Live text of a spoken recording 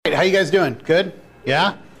How you guys doing? Good?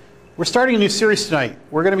 Yeah? We're starting a new series tonight.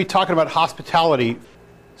 We're going to be talking about hospitality.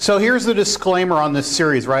 So here's the disclaimer on this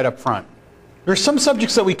series right up front. There's some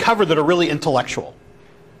subjects that we cover that are really intellectual.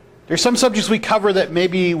 There's some subjects we cover that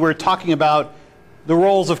maybe we're talking about the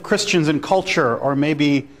roles of Christians in culture, or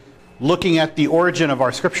maybe looking at the origin of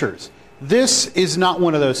our scriptures. This is not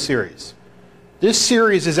one of those series. This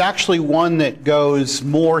series is actually one that goes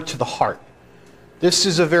more to the heart. This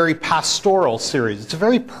is a very pastoral series. It's a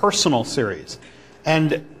very personal series.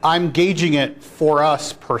 And I'm gauging it for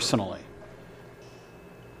us personally.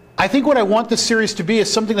 I think what I want this series to be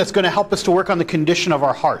is something that's going to help us to work on the condition of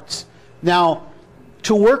our hearts. Now,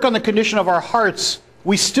 to work on the condition of our hearts,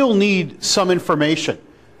 we still need some information,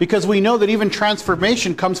 because we know that even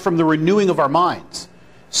transformation comes from the renewing of our minds.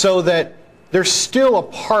 So that there's still a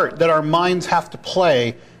part that our minds have to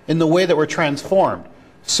play in the way that we're transformed.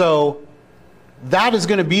 So that is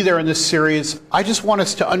going to be there in this series. I just want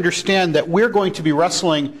us to understand that we're going to be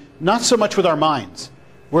wrestling not so much with our minds.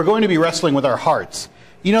 We're going to be wrestling with our hearts.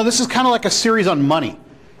 You know, this is kind of like a series on money.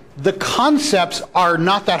 The concepts are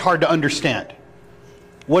not that hard to understand.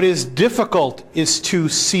 What is difficult is to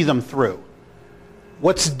see them through.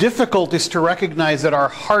 What's difficult is to recognize that our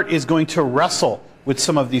heart is going to wrestle with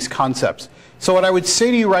some of these concepts. So what I would say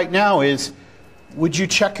to you right now is, would you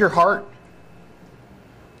check your heart?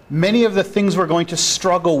 Many of the things we're going to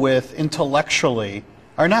struggle with intellectually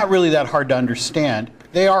are not really that hard to understand.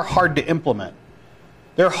 They are hard to implement.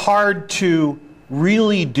 They're hard to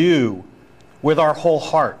really do with our whole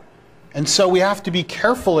heart. And so we have to be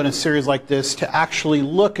careful in a series like this to actually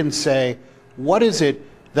look and say, what is it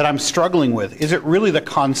that I'm struggling with? Is it really the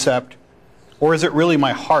concept, or is it really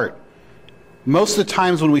my heart? Most of the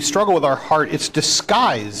times when we struggle with our heart, it's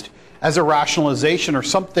disguised as a rationalization or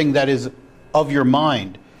something that is of your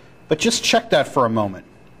mind. But just check that for a moment.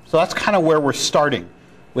 So that's kind of where we're starting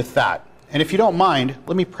with that. And if you don't mind,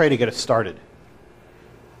 let me pray to get us started.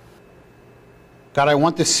 God, I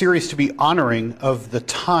want this series to be honoring of the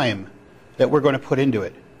time that we're going to put into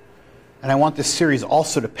it. And I want this series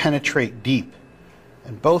also to penetrate deep.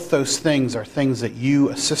 And both those things are things that you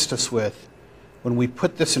assist us with when we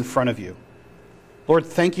put this in front of you. Lord,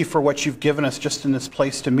 thank you for what you've given us just in this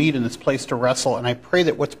place to meet, in this place to wrestle. And I pray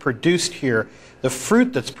that what's produced here, the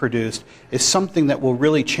fruit that's produced, is something that will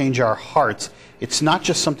really change our hearts. It's not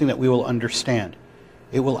just something that we will understand.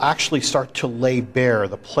 It will actually start to lay bare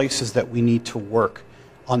the places that we need to work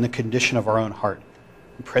on the condition of our own heart.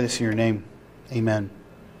 We pray this in your name. Amen.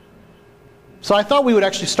 So I thought we would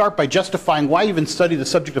actually start by justifying why even study the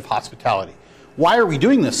subject of hospitality. Why are we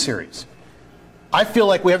doing this series? I feel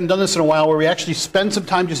like we haven't done this in a while, where we actually spend some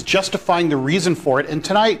time just justifying the reason for it. And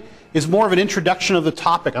tonight is more of an introduction of the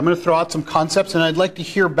topic. I'm going to throw out some concepts, and I'd like to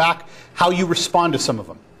hear back how you respond to some of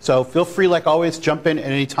them. So feel free, like always, jump in at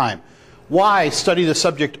any time. Why study the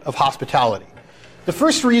subject of hospitality? The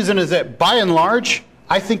first reason is that, by and large,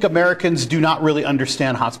 I think Americans do not really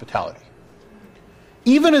understand hospitality.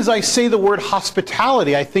 Even as I say the word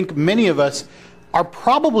hospitality, I think many of us are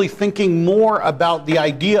probably thinking more about the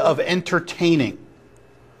idea of entertaining,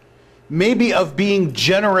 maybe of being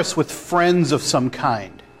generous with friends of some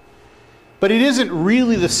kind. But it isn't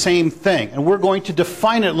really the same thing, and we're going to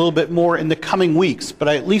define it a little bit more in the coming weeks, but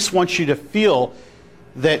I at least want you to feel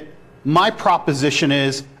that my proposition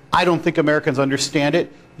is, I don't think Americans understand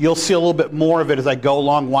it. You'll see a little bit more of it as I go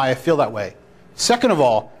along, why I feel that way. Second of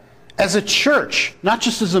all, as a church, not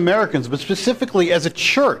just as Americans, but specifically as a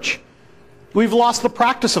church, we've lost the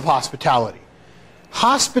practice of hospitality.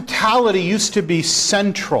 Hospitality used to be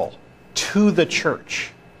central to the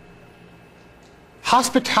church.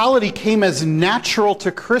 Hospitality came as natural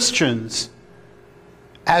to Christians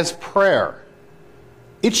as prayer.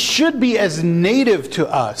 It should be as native to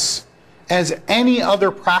us as any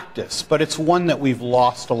other practice, but it's one that we've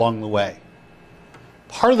lost along the way.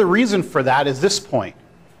 Part of the reason for that is this point: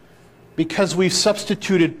 because we've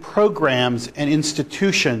substituted programs and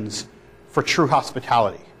institutions for true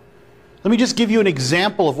hospitality. Let me just give you an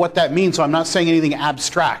example of what that means, so I'm not saying anything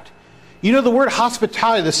abstract. You know, the word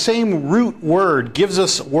hospitality, the same root word, gives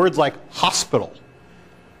us words like hospital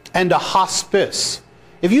and a hospice.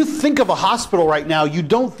 If you think of a hospital right now, you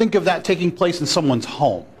don't think of that taking place in someone's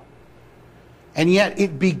home. And yet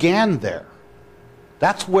it began there.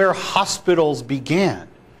 That's where hospitals began.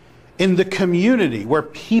 In the community where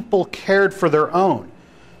people cared for their own.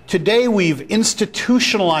 Today we've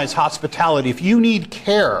institutionalized hospitality. If you need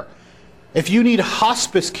care, if you need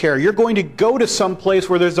hospice care, you're going to go to some place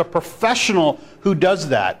where there's a professional who does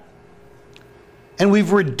that. And we've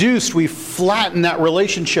flattened that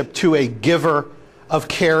relationship to a giver of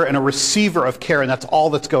care and a receiver of care, and that's all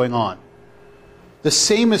that's going on. The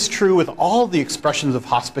same is true with all the expressions of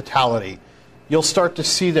hospitality. You'll start to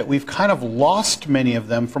see that we've kind of lost many of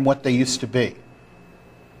them from what they used to be.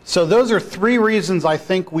 So those are 3 reasons I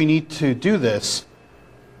think we need to do this.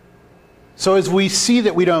 So as we see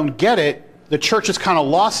that we don't get it, the church has kind of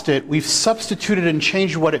lost it, we've substituted and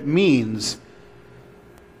changed what it means.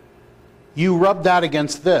 You rub that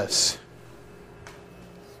against this.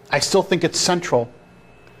 I still think it's central.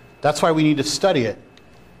 That's why we need to study it.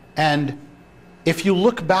 And if you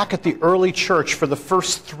look back at the early church for the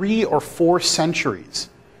first 3 or 4 centuries,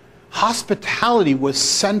 hospitality was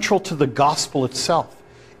central to the gospel itself.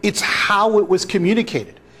 It's how it was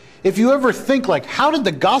communicated. If you ever think, like, how did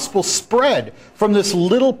the gospel spread from this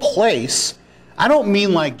little place? I don't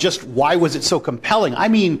mean like just why was it so compelling. I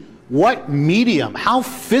mean, what medium? How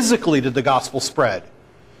physically did the gospel spread?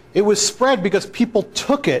 It was spread because people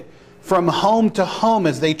took it from home to home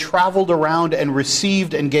as they traveled around and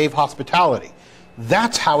received and gave hospitality.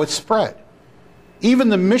 That's how it spread. Even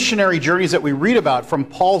the missionary journeys that we read about from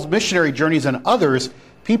Paul's missionary journeys and others,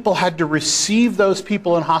 people had to receive those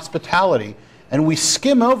people in hospitality. And we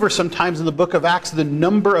skim over sometimes in the book of Acts the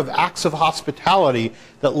number of acts of hospitality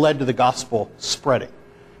that led to the gospel spreading.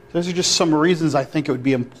 Those are just some reasons I think it would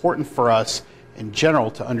be important for us in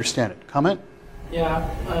general to understand it. Comment? Yeah,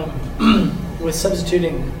 with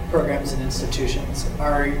substituting programs and institutions,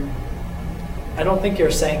 I don't think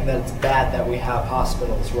you're saying that it's bad that we have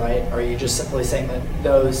hospitals, right? Are you just simply saying that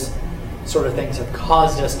those sort of things have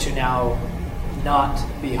caused us to now not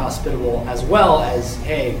be hospitable as well as,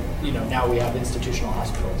 hey, now we have institutional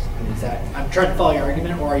hospitals? I mean, I'm trying to follow your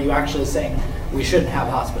argument, or are you actually saying we shouldn't have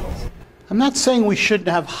hospitals? I'm not saying we shouldn't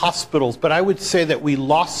have hospitals, but I would say that we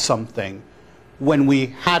lost something when we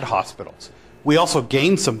had hospitals. We also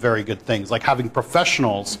gained some very good things, like having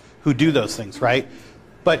professionals who do those things, right?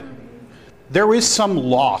 But there is some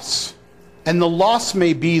loss. And the loss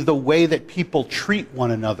may be the way that people treat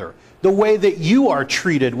one another, the way that you are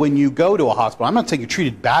treated when you go to a hospital. I'm not saying you're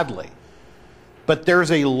treated badly, but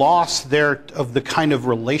there's a loss there of the kind of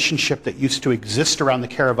relationship that used to exist around the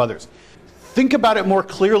care of others. Think about it more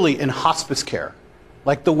clearly in hospice care,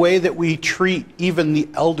 like the way that we treat even the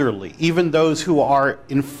elderly, even those who are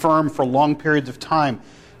infirm for long periods of time,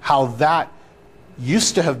 how that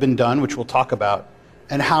used to have been done, which we'll talk about,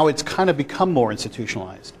 and how it's kind of become more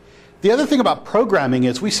institutionalized. The other thing about programming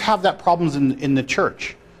is we have that problems in the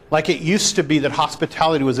church. Like it used to be that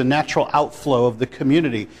hospitality was a natural outflow of the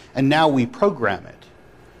community, and now we program it.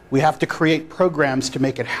 We have to create programs to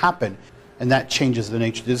make it happen, and that changes the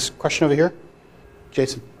nature. This question over here?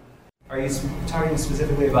 Jason. Are you talking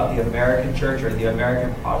specifically about the American church or the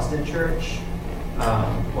American Protestant church?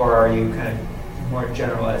 Or are you kind of more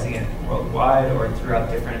generalizing it worldwide or throughout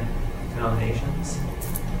different denominations?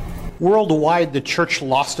 Worldwide, the church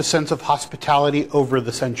lost a sense of hospitality over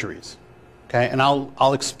the centuries. Okay, and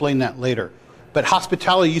I'll explain that later. But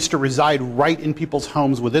hospitality used to reside right in people's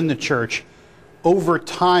homes within the church. Over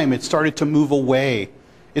time, it started to move away.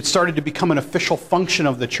 It started to become an official function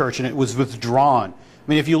of the church, and it was withdrawn. I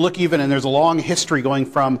mean, if you look even, and there's a long history going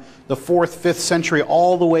from the 4th, 5th century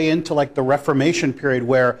all the way into like the Reformation period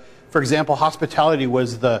where, for example, hospitality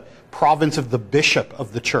was the province of the bishop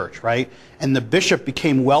of the church, right? And the bishop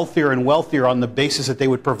became wealthier and wealthier on the basis that they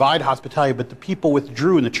would provide hospitality, but the people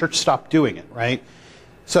withdrew and the church stopped doing it, right?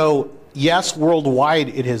 So, yes, worldwide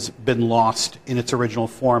it has been lost in its original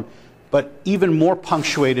form, but even more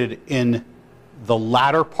punctuated in the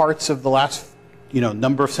latter parts of the last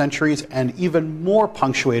number of centuries, and even more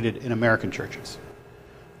punctuated in American churches.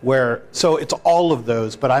 So it's all of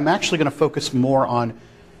those, but I'm actually going to focus more on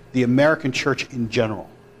the American church in general.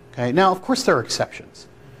 Okay? Now, of course, there are exceptions,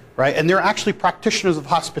 right? And there are actually practitioners of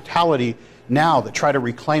hospitality now that try to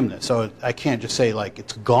reclaim this. So I can't just say, like,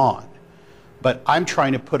 it's gone. But I'm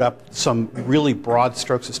trying to put up some really broad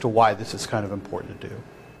strokes as to why this is kind of important to do.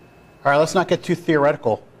 All right, let's not get too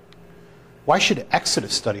theoretical. Why should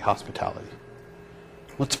Exodus study hospitality?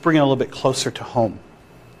 Let's bring it a little bit closer to home.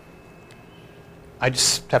 I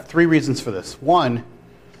just have 3 reasons for this. 1,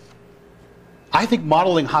 I think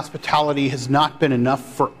modeling hospitality has not been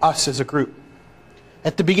enough for us as a group.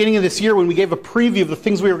 At the beginning of this year, when we gave a preview of the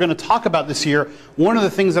things we were going to talk about this year, one of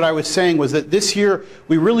the things that I was saying was that this year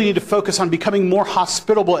we really need to focus on becoming more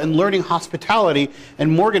hospitable and learning hospitality.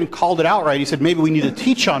 And Morgan called it out right. He said maybe we need to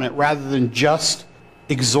teach on it rather than just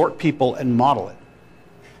exhort people and model it.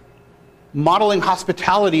 Modeling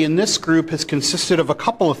hospitality in this group has consisted of a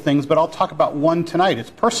couple of things, but I'll talk about one tonight. It's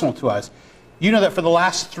personal to us. You know that for the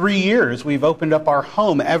last 3 years, we've opened up our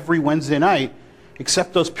home every Wednesday night,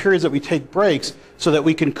 except those periods that we take breaks, so that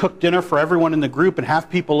we can cook dinner for everyone in the group and have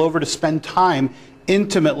people over to spend time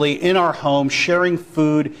intimately in our home, sharing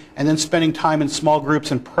food, and then spending time in small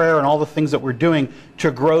groups and prayer and all the things that we're doing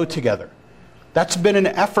to grow together. That's been an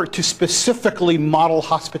effort to specifically model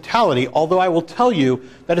hospitality, although I will tell you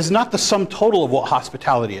that is not the sum total of what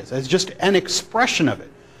hospitality is. It's just an expression of it,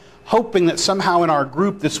 hoping that somehow in our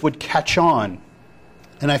group this would catch on.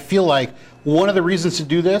 And I feel like one of the reasons to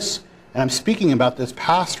do this, and I'm speaking about this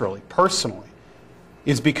pastorally, personally,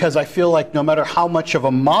 is because I feel like no matter how much of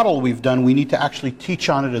a model we've done, we need to actually teach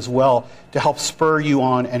on it as well to help spur you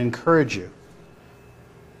on and encourage you.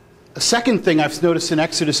 A second thing I've noticed in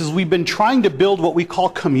Exodus is we've been trying to build what we call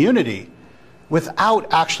community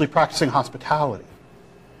without actually practicing hospitality.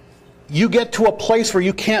 You get to a place where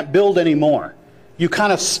you can't build anymore. You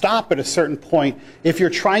kind of stop at a certain point if you're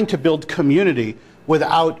trying to build community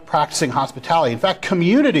without practicing hospitality. In fact,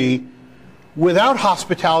 community without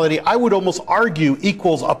hospitality, I would almost argue,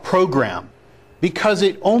 equals a program, because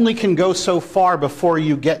it only can go so far before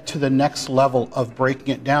you get to the next level of breaking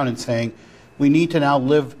it down and saying, we need to now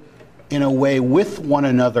live in a way with one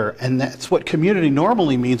another, and that's what community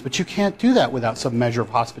normally means, but you can't do that without some measure of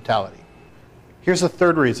hospitality. Here's the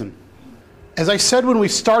third reason. As I said when we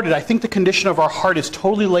started, I think the condition of our heart is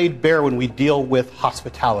totally laid bare when we deal with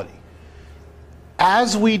hospitality.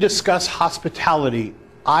 As we discuss hospitality,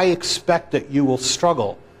 I expect that you will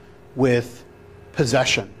struggle with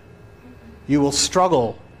possession. You will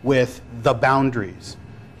struggle with the boundaries.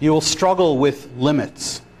 You will struggle with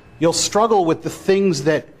limits. You'll struggle with the things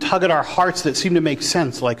that tug at our hearts that seem to make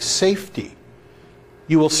sense, like safety.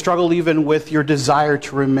 You will struggle even with your desire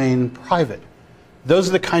to remain private. Those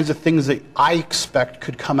are the kinds of things that I expect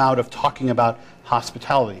could come out of talking about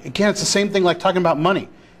hospitality. Again, it's the same thing like talking about money.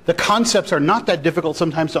 The concepts are not that difficult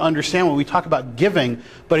sometimes to understand when we talk about giving,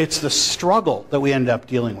 but it's the struggle that we end up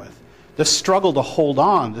dealing with. The struggle to hold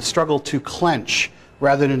on, the struggle to clench,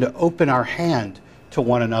 rather than to open our hand to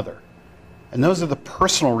one another. And those are the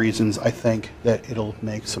personal reasons I think that it'll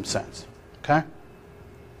make some sense. Okay?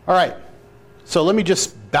 All right. So let me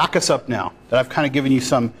just back us up now that I've kind of given you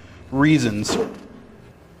some reasons.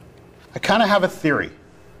 I kind of have a theory.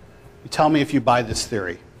 You tell me if you buy this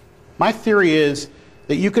theory. My theory is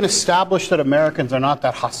that you can establish that Americans are not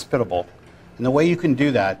that hospitable. And the way you can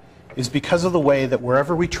do that is because of the way that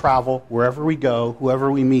wherever we travel, wherever we go,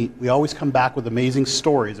 whoever we meet, we always come back with amazing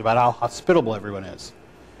stories about how hospitable everyone is.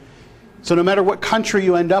 So no matter what country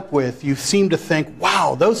you end up with, you seem to think,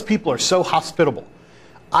 wow, those people are so hospitable.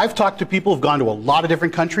 I've talked to people who've gone to a lot of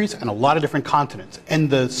different countries and a lot of different continents, and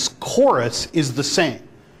the chorus is the same.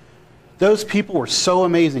 Those people were so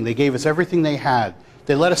amazing. They gave us everything they had.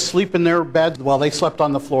 They let us sleep in their beds while they slept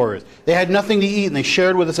on the floors. They had nothing to eat, and they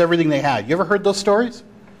shared with us everything they had. You ever heard those stories?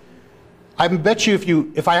 I bet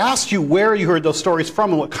you if I asked you where you heard those stories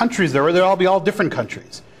from and what countries they were, they'd all be all different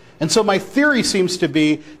countries. And so my theory seems to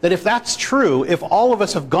be that if that's true, if all of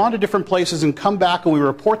us have gone to different places and come back and we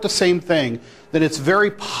report the same thing, then it's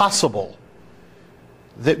very possible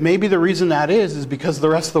that maybe the reason that is because the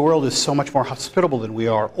rest of the world is so much more hospitable than we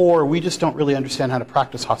are, or we just don't really understand how to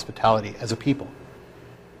practice hospitality as a people.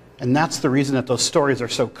 And that's the reason that those stories are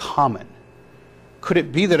so common. Could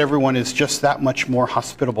it be that everyone is just that much more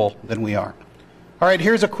hospitable than we are? All right,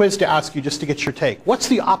 here's a quiz to ask you just to get your take. What's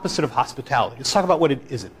the opposite of hospitality? Let's talk about what it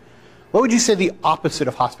isn't. What would you say the opposite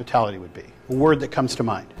of hospitality would be? A word that comes to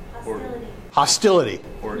mind. Hostility. Hostility.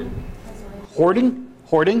 Hoarding. Hoarding?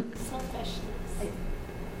 Hoarding? Selfishness.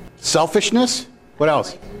 Selfishness? What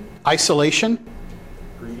else? Isolation?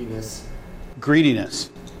 Greediness.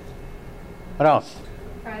 Greediness. What else?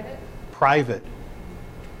 Private. Private.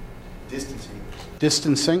 Distancing.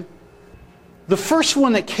 Distancing. The first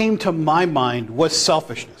one that came to my mind was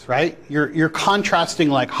selfishness, right? You're contrasting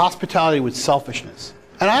like hospitality with selfishness.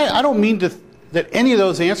 And I don't mean that any of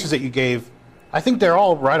those answers that you gave, I think they're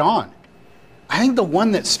all right on. I think the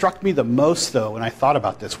one that struck me the most, though, when I thought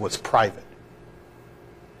about this, was private.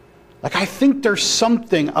 Like, I think there's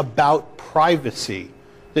something about privacy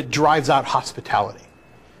that drives out hospitality.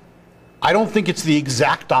 I don't think it's the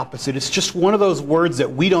exact opposite. It's just one of those words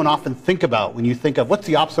that we don't often think about when you think of what's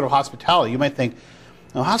the opposite of hospitality. You might think,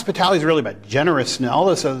 no, hospitality is really about generousness and all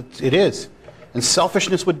this. It is. And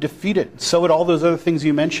selfishness would defeat it. So would all those other things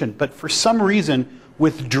you mentioned. But for some reason,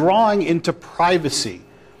 withdrawing into privacy,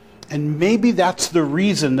 and maybe that's the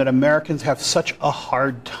reason that Americans have such a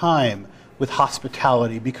hard time with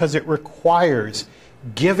hospitality, because it requires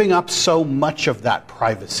giving up so much of that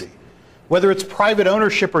privacy. Whether it's private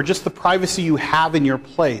ownership or just the privacy you have in your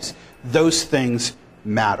place, those things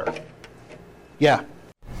matter. Yeah?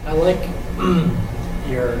 I like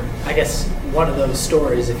I guess, one of those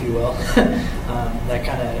stories, if you will, that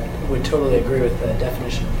kind of would totally agree with the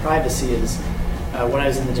definition of privacy is when I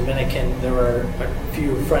was in the Dominican, there were a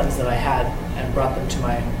few friends that I had and brought them to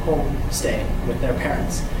my home stay with their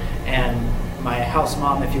parents. And my house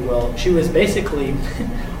mom, if you will, she was basically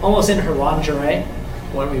almost in her lingerie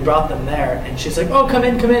when we brought them there. And she's like, oh, come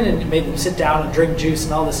in, and made them sit down and drink juice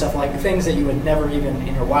and all this stuff, like things that you would never even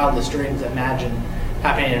in your wildest dreams imagine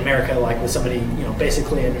happening in America, like with somebody,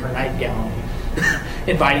 basically in her nightgown,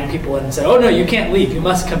 inviting people in and say, oh no, you can't leave, you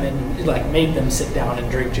must come in, like made them sit down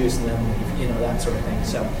and drink juice and then leave, that sort of thing.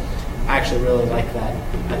 So I actually really like that.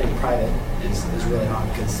 I think private is really on,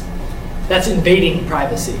 because that's invading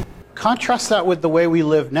privacy. Contrast that with the way we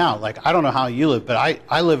live now. Like, I don't know how you live, but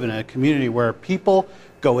I live in a community where people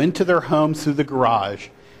go into their homes through the garage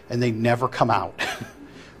and they never come out,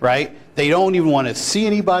 right? They don't even want to see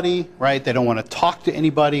anybody, right? They don't want to talk to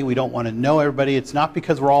anybody. We don't want to know everybody. It's not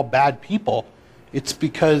because we're all bad people. It's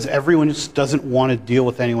because everyone just doesn't want to deal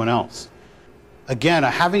with anyone else. Again, I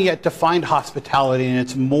haven't yet defined hospitality, and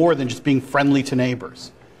it's more than just being friendly to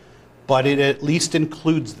neighbors. But it at least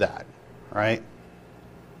includes that, right?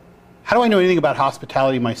 How do I know anything about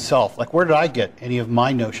hospitality myself? Like, where did I get any of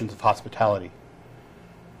my notions of hospitality?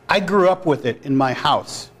 I grew up with it in my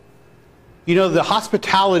house. The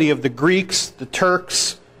hospitality of the Greeks, the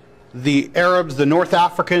Turks, the Arabs, the North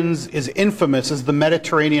Africans is infamous as the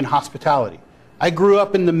Mediterranean hospitality. I grew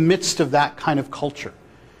up in the midst of that kind of culture.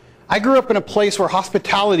 I grew up in a place where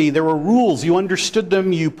hospitality, there were rules, you understood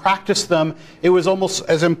them, you practiced them. It was almost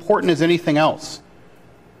as important as anything else.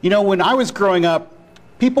 When I was growing up,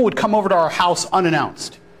 people would come over to our house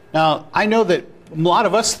unannounced. Now, I know that a lot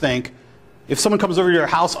of us think if someone comes over to your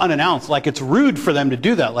house unannounced, like it's rude for them to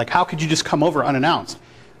do that. Like, how could you just come over unannounced?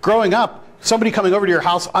 Growing up, somebody coming over to your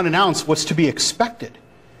house unannounced was to be expected.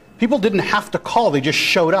 People didn't have to call, they just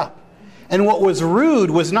showed up. And what was rude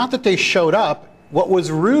was not that they showed up. What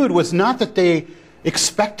was rude was not that they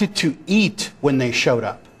expected to eat when they showed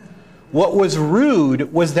up. What was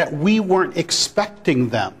rude was that we weren't expecting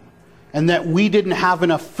them, and that we didn't have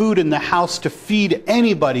enough food in the house to feed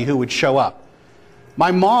anybody who would show up. My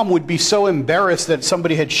mom would be so embarrassed that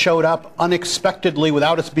somebody had showed up unexpectedly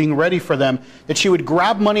without us being ready for them that she would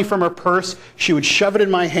grab money from her purse, she would shove it in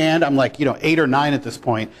my hand, I'm like 8 or 9 at this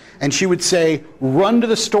point, and she would say, run to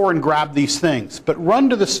the store and grab these things. But run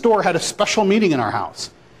to the store had a special meaning in our house.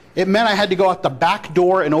 It meant I had to go out the back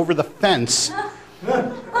door and over the fence,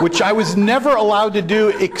 which I was never allowed to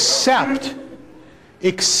do except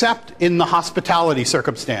in the hospitality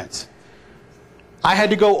circumstance. I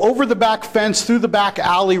had to go over the back fence, through the back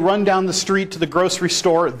alley, run down the street to the grocery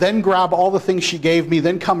store, then grab all the things she gave me,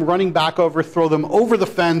 then come running back over, throw them over the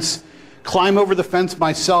fence, climb over the fence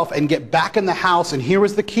myself, and get back in the house, and here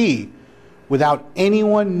was the key, without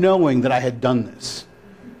anyone knowing that I had done this.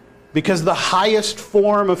 Because the highest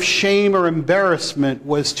form of shame or embarrassment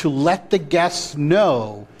was to let the guests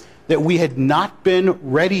know that we had not been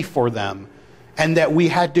ready for them, and that we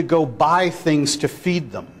had to go buy things to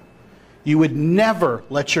feed them. You would never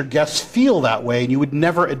let your guests feel that way, and you would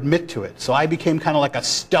never admit to it. So I became kind of like a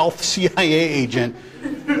stealth CIA agent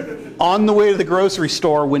on the way to the grocery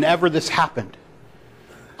store whenever this happened.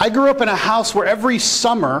 I grew up in a house where every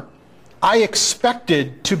summer I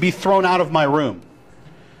expected to be thrown out of my room.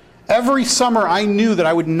 Every summer I knew that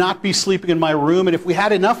I would not be sleeping in my room, and if we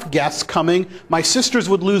had enough guests coming, my sisters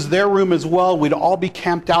would lose their room as well. We'd all be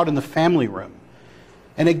camped out in the family room.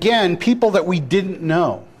 And again, people that we didn't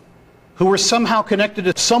know, who were somehow connected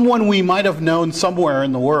to someone we might have known somewhere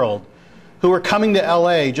in the world, who were coming to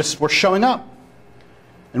LA, just were showing up.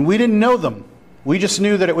 And we didn't know them. We just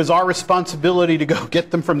knew that it was our responsibility to go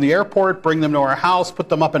get them from the airport, bring them to our house, put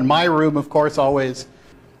them up in my room, of course, always.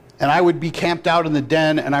 And I would be camped out in the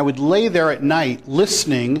den, and I would lay there at night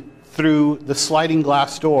listening through the sliding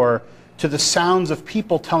glass door to the sounds of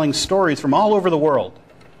people telling stories from all over the world.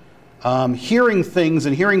 Hearing things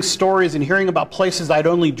and hearing stories and hearing about places I'd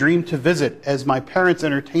only dreamed to visit as my parents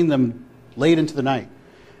entertained them late into the night.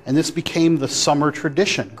 And this became the summer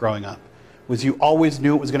tradition growing up, was you always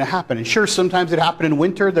knew it was going to happen. And sure, sometimes it happened in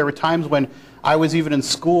winter. There were times when I was even in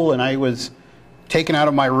school and I was taken out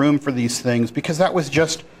of my room for these things because that was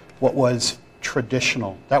just what was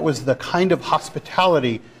traditional. That was the kind of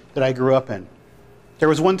hospitality that I grew up in. There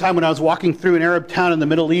was one time when I was walking through an Arab town in the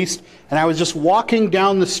Middle East, and I was just walking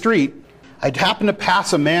down the street. I'd happened to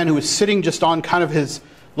pass a man who was sitting just on kind of his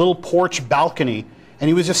little porch balcony, and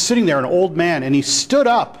he was just sitting there, an old man, and he stood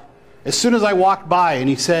up as soon as I walked by, and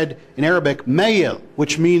he said in Arabic, Mayil,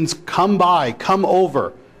 which means come by, come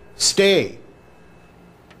over, stay.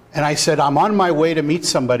 And I said, I'm on my way to meet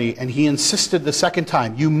somebody, and he insisted the second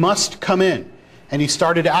time, you must come in. And he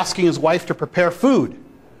started asking his wife to prepare food.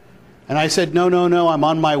 And I said, no, no, no, I'm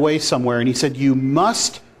on my way somewhere. And he said, you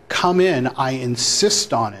must come in. I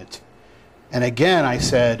insist on it. And again, I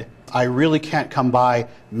said, I really can't come by,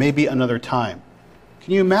 maybe another time.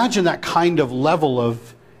 Can you imagine that kind of level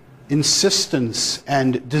of insistence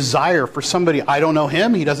and desire for somebody? I don't know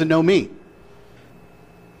him, he doesn't know me.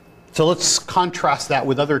 So let's contrast that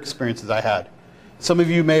with other experiences I had. Some of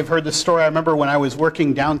you may have heard this story. I remember when I was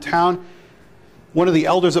working downtown, one of the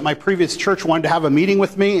elders at my previous church wanted to have a meeting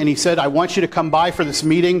with me, and he said, I want you to come by for this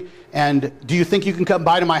meeting, and do you think you can come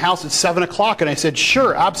by to my house at 7 o'clock? And I said,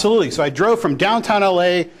 sure, absolutely. So I drove from downtown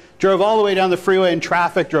LA, drove all the way down the freeway in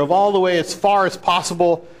traffic, drove all the way as far as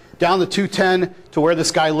possible down the 210 to where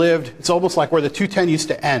this guy lived. It's almost like where the 210 used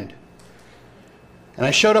to end. And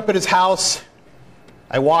I showed up at his house,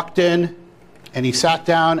 I walked in, and he sat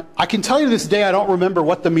down. I can tell you to this day I don't remember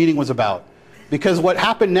what the meeting was about, because what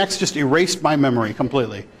happened next just erased my memory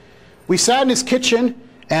completely. We sat in his kitchen,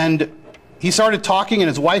 and he started talking, and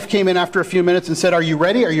his wife came in after a few minutes and said, are you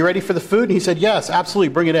ready? Are you ready for the food? And he said, yes, absolutely,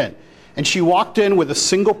 bring it in. And she walked in with a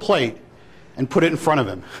single plate and put it in front of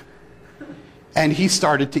him. And he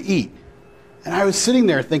started to eat. And I was sitting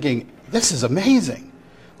there thinking, this is amazing.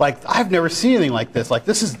 Like, I've never seen anything like this. Like,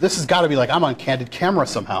 this has got to be like I'm on candid camera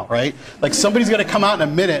somehow, right? Like, somebody's going to come out in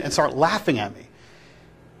a minute and start laughing at me.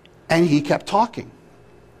 And he kept talking,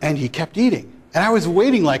 and he kept eating. And I was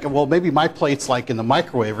waiting like, well, maybe my plate's like in the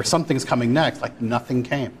microwave or something's coming next. Like, nothing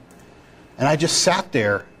came. And I just sat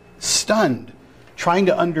there, stunned, trying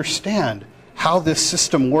to understand how this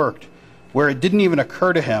system worked, where it didn't even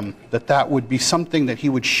occur to him that that would be something that he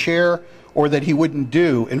would share or that he wouldn't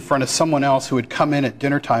do in front of someone else who would come in at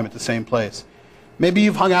dinner time at the same place. Maybe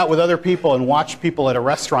you've hung out with other people and watched people at a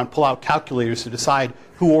restaurant pull out calculators to decide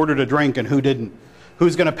who ordered a drink and who didn't.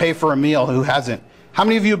 Who's going to pay for a meal, who hasn't? How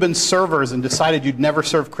many of you have been servers and decided you'd never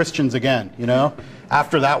serve Christians again, you know,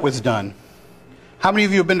 after that was done? How many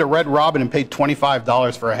of you have been to Red Robin and paid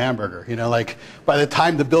 $25 for a hamburger? You know, like by the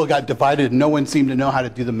time the bill got divided, no one seemed to know how to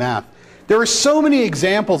do the math. There are so many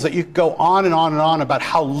examples that you could go on and on and on about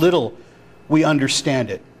how little we understand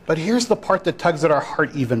it. But here's the part that tugs at our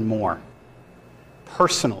heart even more.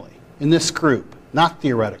 Personally, in this group, not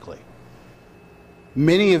theoretically.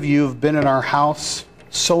 Many of you have been in our house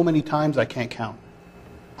so many times I can't count.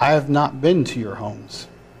 I have not been to your homes.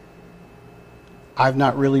 I've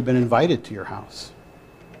not really been invited to your house.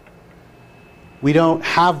 We don't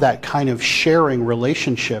have that kind of sharing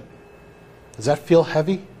relationship. Does that feel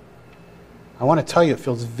heavy? I want to tell you it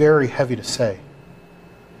feels very heavy to say.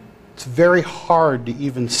 It's very hard to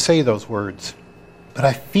even say those words. But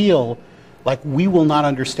I feel like we will not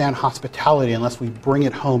understand hospitality unless we bring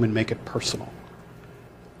it home and make it personal.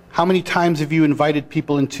 How many times have you invited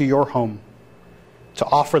people into your home to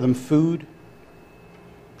offer them food,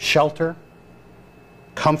 shelter,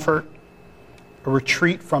 comfort, a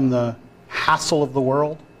retreat from the hassle of the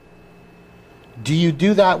world? Do you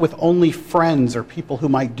do that with only friends or people who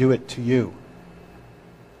might do it to you?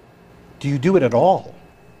 Do you do it at all?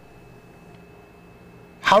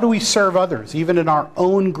 How do we serve others, even in our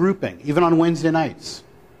own grouping, even on Wednesday nights?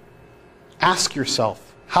 Ask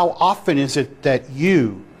yourself, how often is it that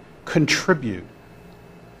you contribute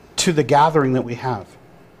to the gathering that we have?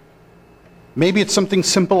 Maybe it's something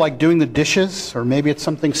simple like doing the dishes, or maybe it's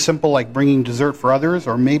something simple like bringing dessert for others,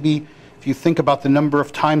 or maybe if you think about the number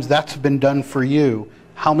of times that's been done for you,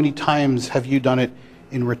 how many times have you done it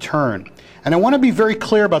in return? And I want to be very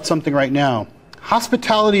clear about something right now.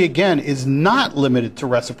 Hospitality, again, is not limited to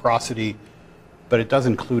reciprocity, but it does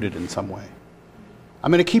include it in some way.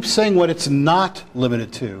 I'm going to keep saying what it's not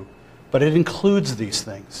limited to, but it includes these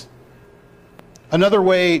things. Another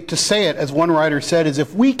way to say it, as one writer said, is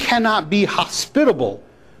if we cannot be hospitable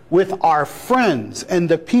with our friends and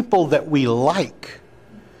the people that we like,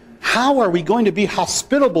 how are we going to be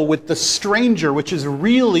hospitable with the stranger, which is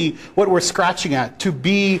really what we're scratching at? To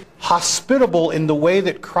be hospitable in the way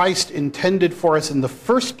that Christ intended for us in the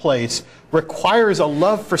first place requires a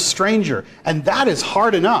love for stranger, and that is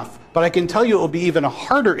hard enough. But I can tell you it will be even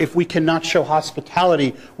harder if we cannot show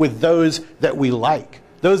hospitality with those that we like,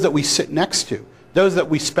 those that we sit next to, those that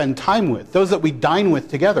we spend time with, those that we dine with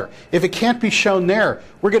together. If it can't be shown there,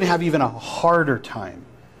 we're going to have even a harder time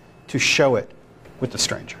to show it with the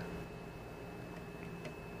stranger.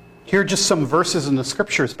 Here are just some verses in the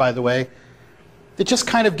scriptures, by the way, that just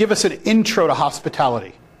kind of give us an intro to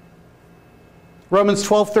hospitality. Romans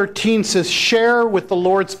 12:13 says, share with the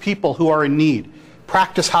Lord's people who are in need.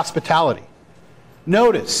 Practice hospitality.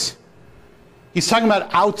 Notice, he's talking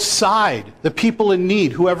about outside, the people in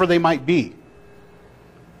need, whoever they might be.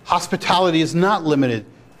 Hospitality is not limited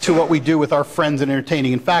to what we do with our friends and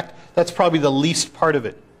entertaining. In fact, that's probably the least part of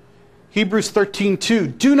it. Hebrews 13:2,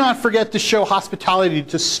 do not forget to show hospitality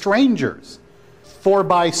to strangers, for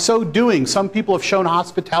by so doing, some people have shown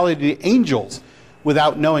hospitality to angels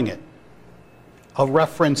without knowing it. A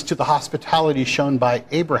reference to the hospitality shown by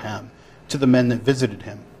Abraham to the men that visited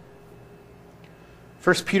him.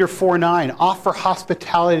 1 Peter 4:9, offer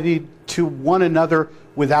hospitality to one another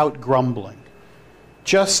without grumbling.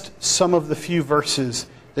 Just some of the few verses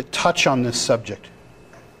that touch on this subject.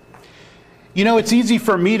 You know, it's easy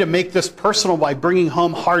for me to make this personal by bringing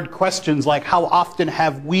home hard questions like how often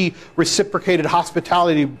have we reciprocated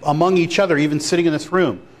hospitality among each other, even sitting in this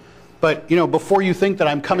room. But, you know, before you think that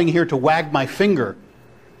I'm coming here to wag my finger,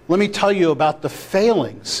 let me tell you about the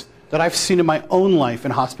failings that I've seen in my own life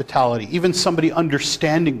in hospitality, even somebody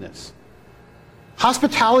understanding this.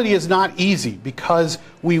 Hospitality is not easy because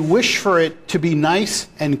we wish for it to be nice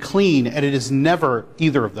and clean, and it is never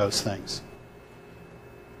either of those things.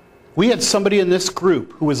 We had somebody in this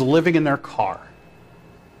group who was living in their car.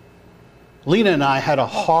 Lena and I had a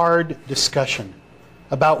hard discussion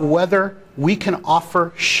about whether we can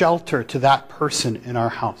offer shelter to that person in our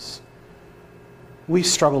house. We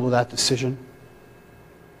struggled with that decision.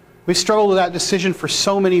 We struggled with that decision for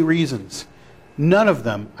so many reasons. None of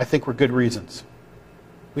them, I think, were good reasons.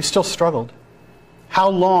 We still struggled. How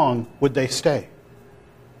long would they stay?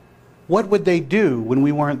 What would they do when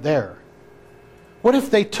we weren't there? What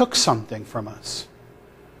if they took something from us?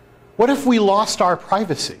 What if we lost our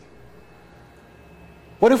privacy?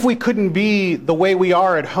 What if we couldn't be the way we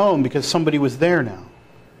are at home because somebody was there now?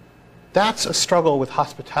 That's a struggle with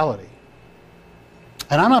hospitality.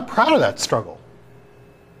 And I'm not proud of that struggle.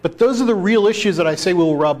 But those are the real issues that I say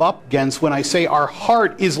we'll rub up against when I say our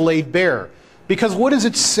heart is laid bare. Because what does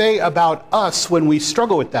it say about us when we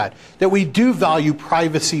struggle with that? That we do value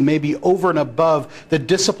privacy maybe over and above the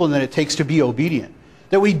discipline that it takes to be obedient.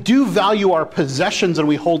 That we do value our possessions and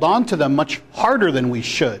we hold on to them much harder than we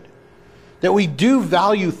should. That we do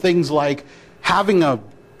value things like having a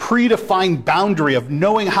predefined boundary of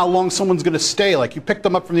knowing how long someone's going to stay. Like you pick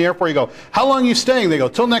them up from the airport, you go, how long are you staying? They go,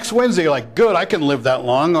 till next Wednesday. You're like, good, I can live that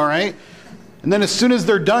long, all right? And then as soon as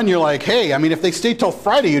they're done, you're like, hey, I mean, if they stay till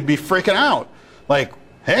Friday, you'd be freaking out. Like,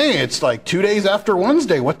 hey, it's like 2 days after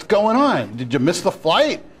Wednesday. What's going on? Did you miss the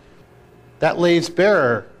flight? That lays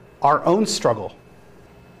bare our own struggle.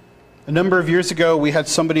 A number of years ago, we had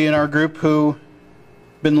somebody in our group who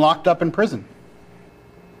had been locked up in prison.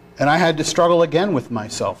 And I had to struggle again with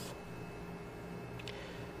myself.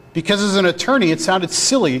 Because as an attorney, it sounded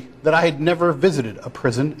silly that I had never visited a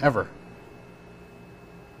prison ever.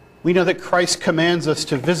 We know that Christ commands us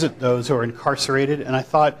to visit those who are incarcerated, and I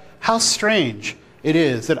thought, how strange it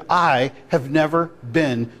is that I have never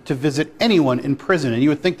been to visit anyone in prison. And you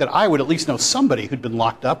would think that I would at least know somebody who'd been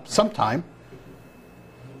locked up sometime.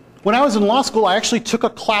 When I was in law school, I actually took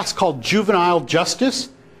a class called Juvenile Justice,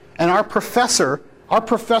 and our professor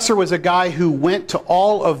was a guy who went to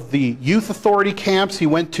all of the youth authority camps, he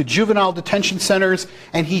went to juvenile detention centers,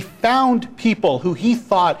 and he found people who he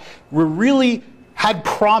thought were really had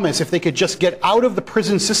promise if they could just get out of the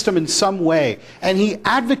prison system in some way. And he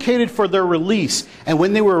advocated for their release. And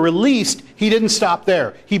when they were released, he didn't stop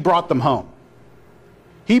there. He brought them home.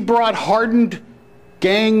 He brought hardened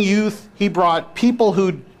gang youth. He brought people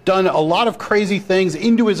who'd done a lot of crazy things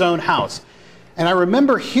into his own house. And I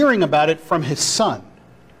remember hearing about it from his son.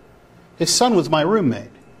 His son was my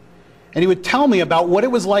roommate. And he would tell me about what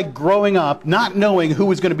it was like growing up, not knowing who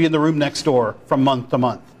was going to be in the room next door from month to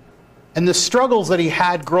month. And the struggles that he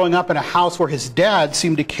had growing up in a house where his dad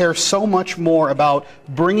seemed to care so much more about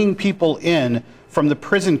bringing people in from the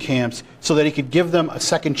prison camps so that he could give them a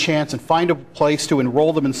second chance and find a place to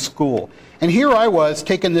enroll them in school. And here I was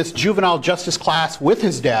taking this juvenile justice class with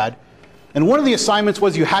his dad, and one of the assignments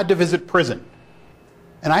was you had to visit prison.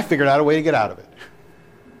 And I figured out a way to get out of it.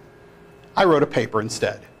 I wrote a paper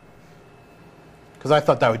instead, because I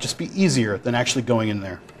thought that would just be easier than actually going in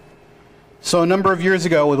there. So a number of years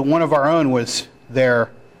ago, when one of our own was there,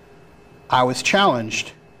 I was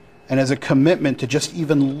challenged. And as a commitment to just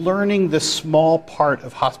even learning this small part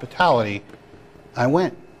of hospitality, I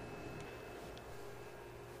went.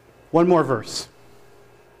 One more verse.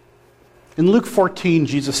 In Luke 14,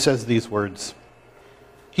 Jesus says these words.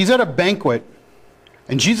 He's at a banquet,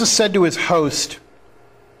 and Jesus said to his host,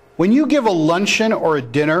 when you give a luncheon or a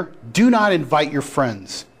dinner, do not invite your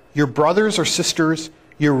friends, your brothers or sisters,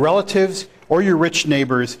 your relatives, or your rich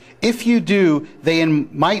neighbors. If you do, they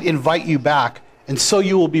might invite you back, and so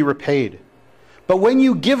you will be repaid. But when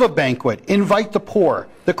you give a banquet, invite the poor,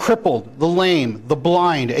 the crippled, the lame, the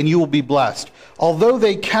blind, and you will be blessed. Although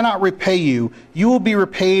they cannot repay you, you will be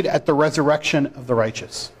repaid at the resurrection of the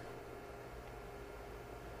righteous.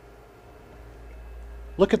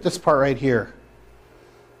 Look at this part right here.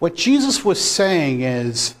 What Jesus was saying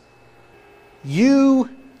is, you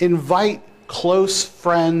invite close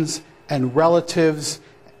friends and relatives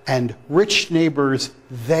and rich neighbors,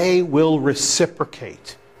 they will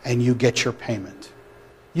reciprocate, and you get your payment.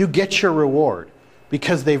 You get your reward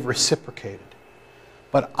because they've reciprocated.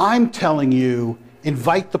 But I'm telling you,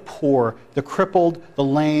 invite the poor, the crippled, the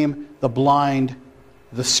lame, the blind,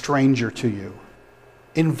 the stranger to you.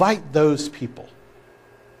 Invite those people.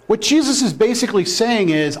 What Jesus is basically saying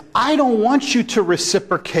is, I don't want you to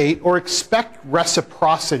reciprocate or expect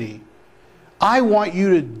reciprocity. I want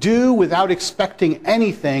you to do without expecting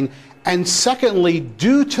anything, and secondly,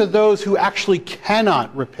 do to those who actually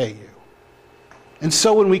cannot repay you. And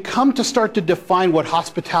so when we come to start to define what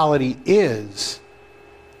hospitality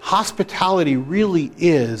really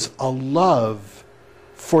is a love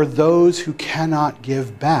for those who cannot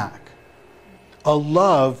give back, a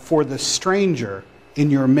love for the stranger in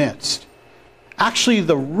your midst. Actually,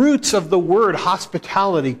 the roots of the word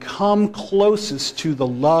hospitality come closest to the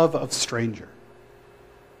love of stranger.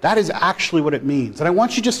 That is actually what it means. And I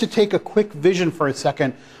want you just to take a quick vision for a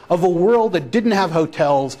second of a world that didn't have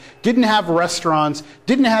hotels, didn't have restaurants,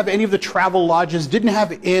 didn't have any of the travel lodges, didn't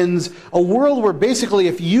have inns. A world where basically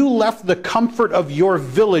if you left the comfort of your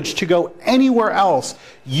village to go anywhere else,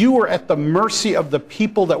 you were at the mercy of the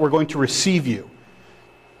people that were going to receive you.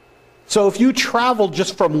 So if you traveled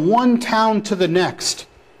just from one town to the next,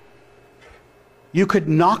 you could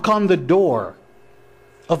knock on the door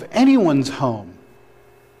of anyone's home.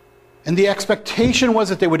 And the expectation was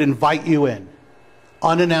that they would invite you in,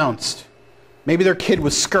 unannounced. Maybe their kid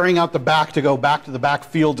was scurrying out the back to go back to the back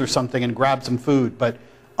fields or something and grab some food, but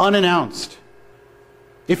unannounced.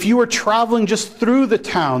 If you were traveling just through the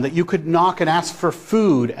town, that you could knock and ask for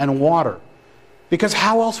food and water. Because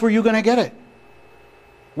how else were you going to get it?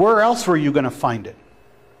 Where else were you going to find it?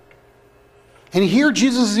 And here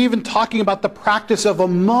Jesus is even talking about the practice of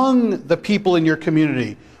among the people in your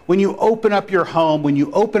community. When you open up your home, when you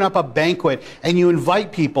open up a banquet and you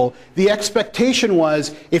invite people, the expectation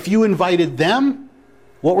was if you invited them,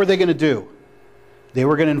 what were they going to do? They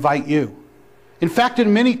were going to invite you. In fact,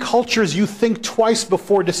 in many cultures, you think twice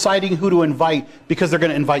before deciding who to invite because they're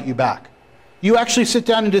going to invite you back. You actually sit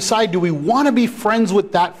down and decide, do we want to be friends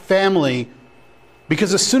with that family?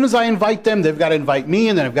 Because as soon as I invite them, they've got to invite me,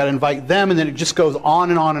 and then I've got to invite them, and then it just goes on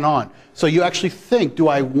and on and on. So you actually think, do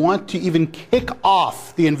I want to even kick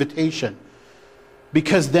off the invitation?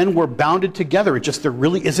 Because then we're bounded together. There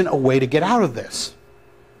really isn't a way to get out of this.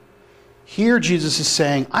 Here Jesus is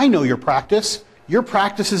saying, I know your practice. Your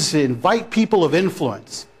practice is to invite people of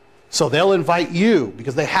influence. So they'll invite you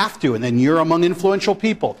because they have to, and then you're among influential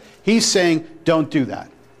people. He's saying, don't do that.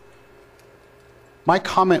 My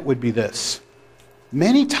comment would be this.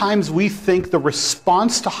 Many times we think the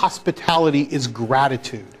response to hospitality is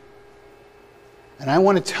gratitude. And I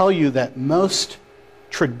want to tell you that most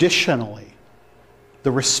traditionally,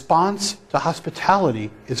 the response to hospitality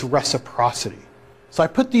is reciprocity. So I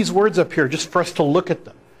put these words up here just for us to look at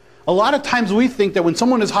them. A lot of times we think that when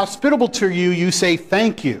someone is hospitable to you, you say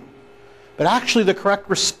thank you. But actually the correct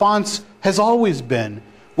response has always been,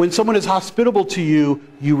 when someone is hospitable to you,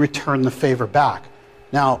 you return the favor back.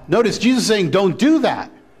 Now, notice Jesus is saying, don't do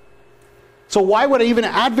that. So why would I even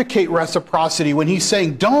advocate reciprocity when he's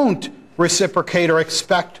saying, don't reciprocate or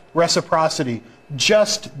expect reciprocity?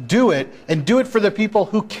 Just do it, and do it for the people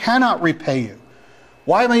who cannot repay you.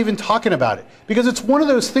 Why am I even talking about it? Because it's one of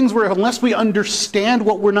those things where unless we understand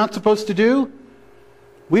what we're not supposed to do,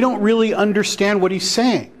 we don't really understand what he's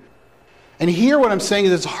saying. And here what I'm saying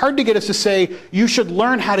is it's hard to get us to say you should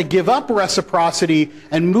learn how to give up reciprocity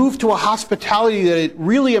and move to a hospitality that it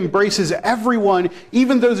really embraces everyone,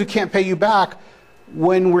 even those who can't pay you back,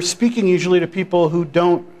 when we're speaking usually to people who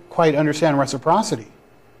don't quite understand reciprocity.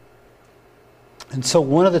 And so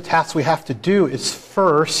one of the tasks we have to do is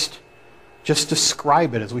first just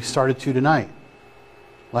describe it as we started to tonight.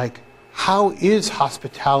 Like, how is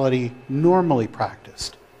hospitality normally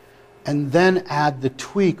practiced? And then add the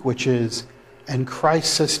tweak, which is, and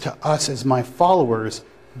Christ says to us as my followers,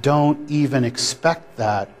 don't even expect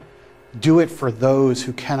that. Do it for those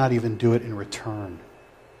who cannot even do it in return.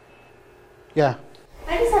 Yeah.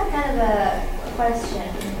 I just have kind of a question.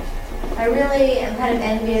 I really am kind of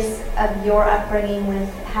envious of your upbringing with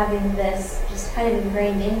having this just kind of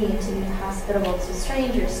ingrained in you to be hospitable to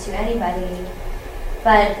strangers, to anybody.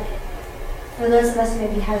 But for those of us who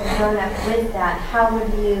maybe haven't grown up with that, how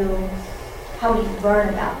would you learn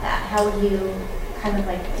about that? How would you kind of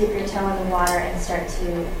like dip your toe in the water and start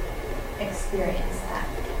to experience that?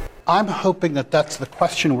 I'm hoping that that's the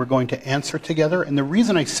question we're going to answer together. And the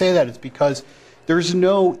reason I say that is because There's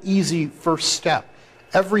no easy first step.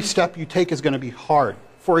 Every step you take is going to be hard.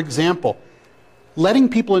 For example, letting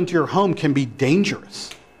people into your home can be dangerous,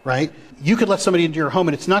 right? You could let somebody into your home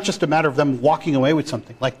and it's not just a matter of them walking away with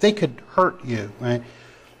something. Like, they could hurt you, right?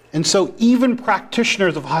 And so even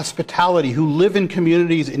practitioners of hospitality who live in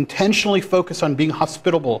communities intentionally focus on being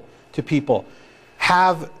hospitable to people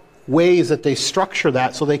have ways that they structure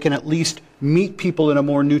that so they can at least meet people in a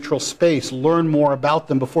more neutral space, learn more about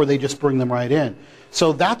them before they just bring them right in.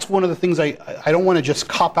 So that's one of the things I don't want to just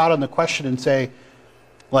cop out on the question and say,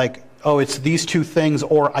 like, oh, it's these two things,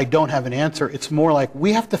 or I don't have an answer. It's more like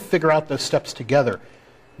we have to figure out those steps together,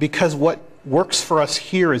 because what works for us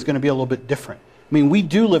here is going to be a little bit different. I mean, we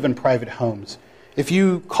do live in private homes. If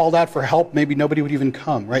you called out for help, maybe nobody would even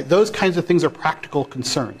come, right? Those kinds of things are practical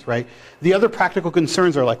concerns, right? The other practical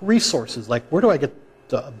concerns are like resources, like where do I get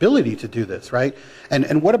the ability to do this, right?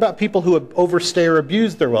 And what about people who overstay or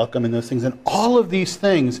abuse their welcome and those things? And all of these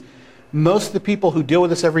things, most of the people who deal with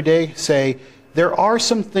this every day say there are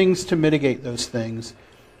some things to mitigate those things.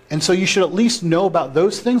 And so you should at least know about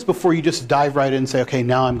those things before you just dive right in and say, okay,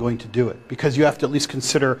 now I'm going to do it. Because you have to at least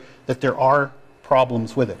consider that there are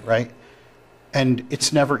problems with it, right? And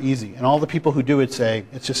it's never easy. And all the people who do it say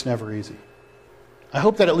it's just never easy. I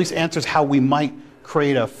hope that at least answers how we might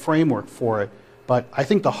create a framework for it. But I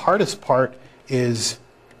think the hardest part is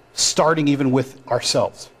starting even with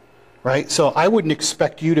ourselves, right? So I wouldn't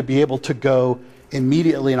expect you to be able to go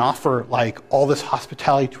immediately and offer like all this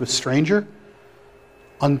hospitality to a stranger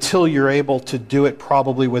until you're able to do it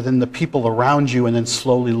probably within the people around you and then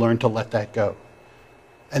slowly learn to let that go.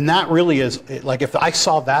 And that really is, like, if I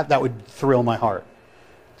saw that, that would thrill my heart.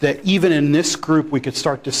 That even in this group, we could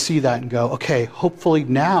start to see that and go, okay, hopefully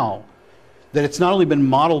now that it's not only been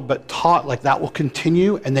modeled but taught, like that will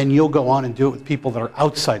continue, and then you'll go on and do it with people that are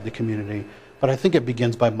outside the community. But I think it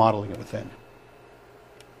begins by modeling it within.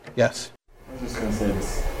 Yes? I was just going to say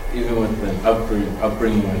this, even with the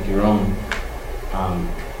upbringing like your own,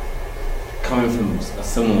 coming from a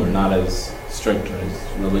similar, not as strict or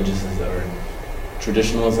as religious as or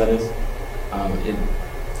traditional as that is,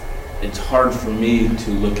 it's hard for me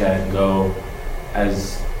to look at it and go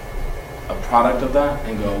as a product of that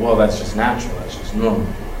and go, well, that's just natural, that's just normal.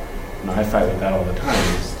 You know, I fight with that all the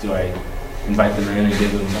time. Is, do I invite them in and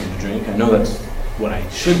give them something to drink? I know that's what I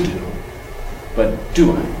should do, but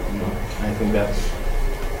do I? You know, I think that's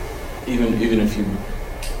even if you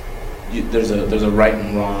there's a right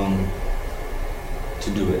and wrong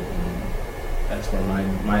to do it. And that's where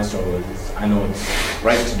my struggle is. I know it's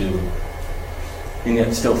right to do, and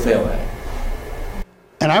yet still fail at it.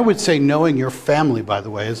 And I would say knowing your family, by the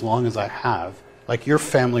way, as long as I have, like your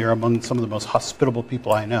family are among some of the most hospitable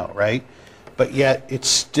people I know, right? But yet it's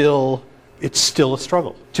still a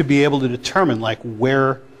struggle to be able to determine like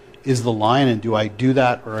where is the line and do I do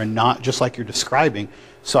that or not, just like you're describing.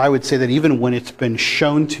 So I would say that even when it's been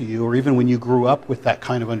shown to you or even when you grew up with that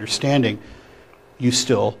kind of understanding, you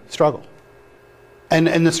still struggle. And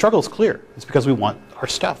the struggle is clear. It's because we want our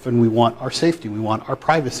stuff and we want our safety, we want our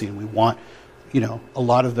privacy, and we want, you know, a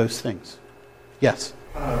lot of those things. Yes?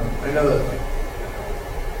 I know that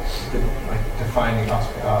defining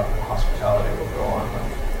hospitality will go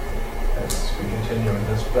on as we continue in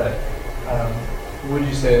this, but would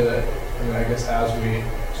you say that, I mean, I guess as we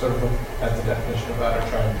sort of look at the definition of that or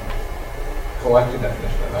try and collect a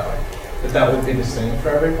definition of that, that would be the same for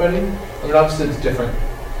everybody? I mean, obviously it's different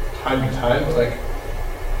time to time, but like,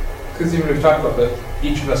 because even we've talked about that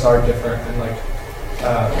each of us are different and like,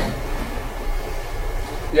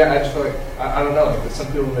 yeah, I just feel like, I don't know, like some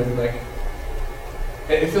people maybe like,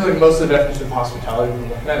 I feel like most of the definition of hospitality we're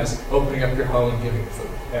looking at is opening up your home and giving food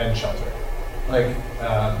and shelter. Like,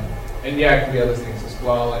 and yeah, it can be other things as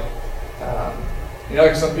well. Like, you know,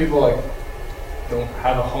 like some people like don't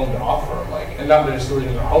have a home to offer, like, and not necessarily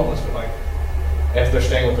they're homeless, but like if they're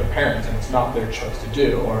staying with their parents and it's not their choice to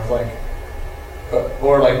do, or if like,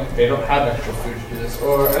 or like they don't have extra food to do this,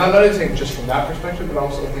 or, and I'm not even saying just from that perspective, but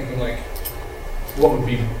also thinking like, what would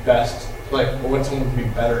be best, like what someone would be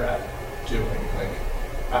better at doing. Like,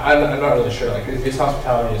 I'm not really sure. Like, is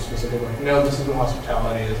hospitality a specific, like, no, this is what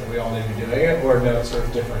hospitality is, and we all need to be doing it, or no, it's sort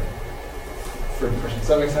of different for the person. Does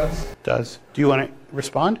that make sense? It does. Do you want to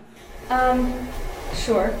respond?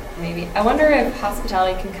 Sure, maybe. I wonder if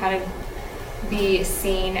hospitality can kind of be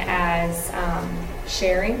seen as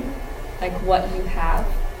sharing, like what you have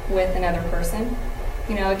with another person.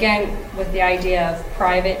 You know, again, with the idea of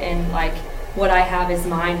private and like what I have is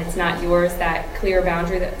mine, it's not yours, that clear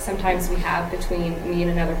boundary that sometimes we have between me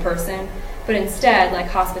and another person. But instead, like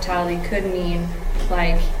hospitality could mean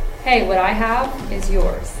like, hey, what I have is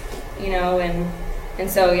yours, you know, and And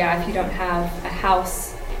so, yeah, if you don't have a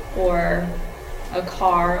house or a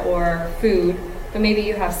car or food, but maybe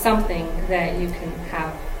you have something that you can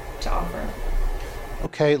have to offer.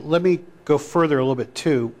 Okay, let me go further a little bit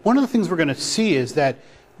too. One of the things we're going to see is that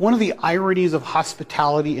one of the ironies of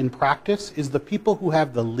hospitality in practice is the people who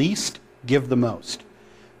have the least give the most.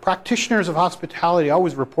 Practitioners of hospitality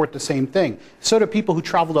always report the same thing. So do people who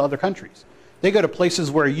travel to other countries. They go to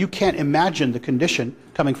places where you can't imagine the condition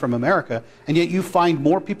coming from America, and yet you find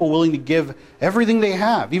more people willing to give everything they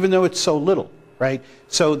have, even though it's so little, right?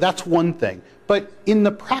 So that's one thing. But in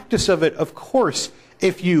the practice of it, of course,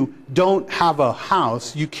 if you don't have a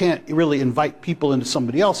house, you can't really invite people into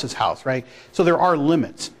somebody else's house, right? So there are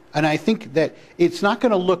limits. And I think that it's not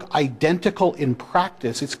going to look identical in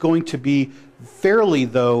practice. It's going to be fairly,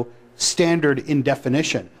 though, standard in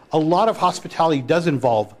definition. A lot of hospitality does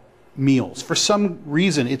involve meals. For some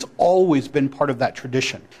reason, it's always been part of that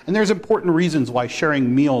tradition. And there's important reasons why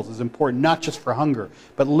sharing meals is important, not just for hunger,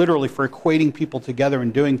 but literally for equating people together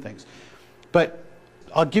and doing things. But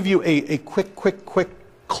I'll give you a quick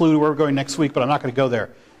clue where we're going next week, but I'm not going to go there.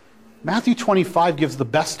 Matthew 25 gives the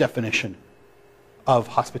best definition of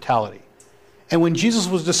hospitality. And when Jesus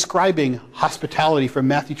was describing hospitality from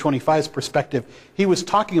Matthew 25's perspective, he was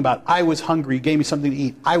talking about, I was hungry, you gave me something to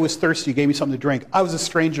eat. I was thirsty, you gave me something to drink. I was a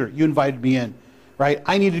stranger, you invited me in. Right?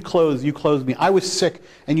 I needed clothes, you clothed me. I was sick,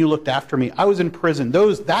 and you looked after me. I was in prison.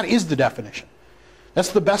 That is the definition.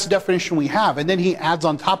 That's the best definition we have. And then he adds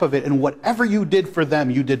on top of it, and whatever you did for them,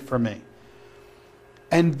 you did for me.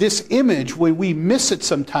 And this image, when we miss it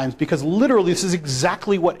sometimes, because literally this is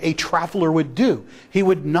exactly what a traveler would do. He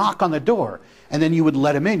would knock on the door, and then you would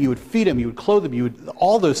let him in. You would feed him. You would clothe him. You would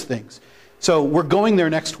all those things. So we're going there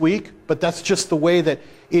next week, but that's just the way that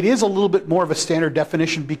it is a little bit more of a standard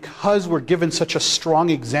definition because we're given such a strong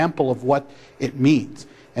example of what it means.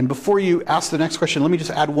 And before you ask the next question, let me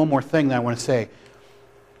just add one more thing that I want to say.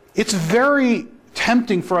 It's very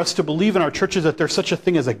tempting for us to believe in our churches that there's such a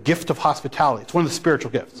thing as a gift of hospitality. It's one of the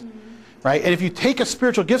spiritual gifts, right? And if you take a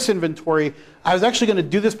spiritual gifts inventory, I was actually going to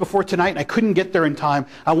do this before tonight, and I couldn't get there in time.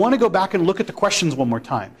 I want to go back and look at the questions one more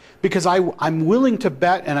time, because I'm willing to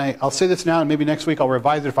bet, and I'll say this now, and maybe next week I'll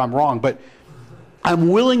revise it if I'm wrong, but I'm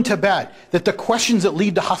willing to bet that the questions that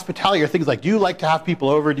lead to hospitality are things like, do you like to have people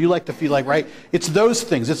over? Do you like to feel like, right? It's those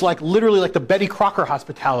things. It's like literally like the Betty Crocker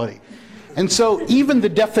hospitality. And so even the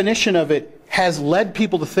definition of it has led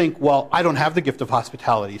people to think, well, I don't have the gift of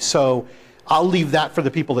hospitality, so I'll leave that for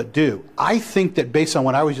the people that do. I think that based on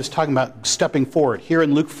what I was just talking about, stepping forward, here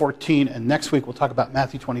in Luke 14, and next week we'll talk about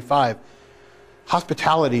Matthew 25,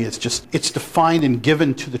 hospitality is just, it's defined and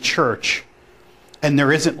given to the church. And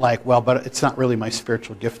there isn't like, well, but it's not really my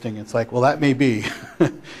spiritual gifting. It's like, well, that may be.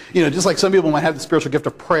 Just like some people might have the spiritual gift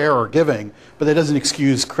of prayer or giving, but that doesn't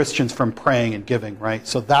excuse Christians from praying and giving, right?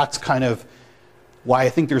 So that's kind of why I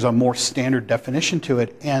think there's a more standard definition to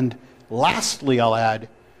it. And lastly, I'll add,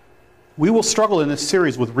 we will struggle in this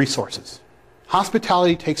series with resources.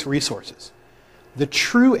 Hospitality takes resources. The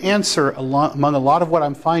true answer among a lot of what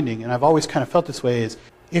I'm finding, and I've always kind of felt this way, is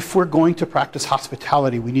if we're going to practice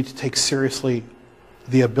hospitality, we need to take seriously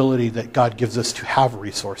the ability that God gives us to have a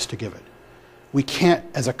resource to give it. We can't,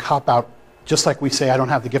 as a cop-out, just like we say, I don't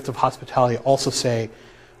have the gift of hospitality, also say,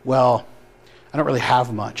 well, I don't really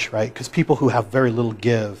have much, right? Because people who have very little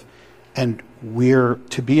give, and we're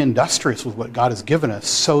to be industrious with what God has given us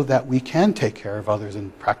so that we can take care of others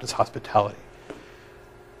and practice hospitality.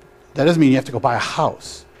 That doesn't mean you have to go buy a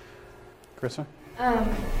house. Krista?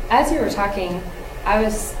 As you were talking, I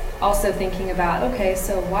was also thinking about, okay,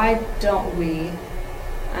 so why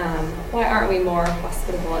aren't we more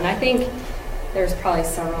hospitable? And I think there's probably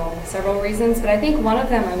several reasons, but I think one of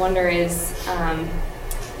them I wonder is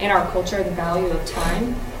in our culture, the value of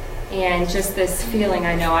time, and just this feeling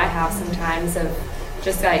I know I have sometimes of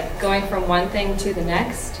just like going from one thing to the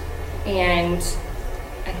next. And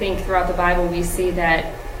I think throughout the Bible we see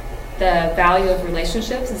that the value of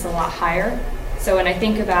relationships is a lot higher. So when I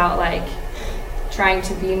think about like trying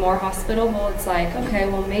to be more hospitable, it's like, okay,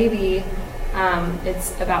 well maybe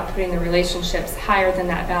it's about putting the relationships higher than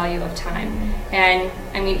that value of time. And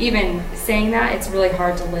I mean, even saying that, it's really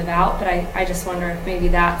hard to live out, but I just wonder if maybe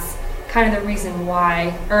that's kind of the reason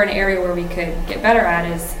why, or an area where we could get better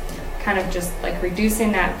at, is kind of just like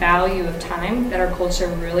reducing that value of time that our culture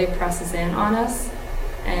really presses in on us,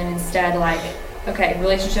 and instead like, okay,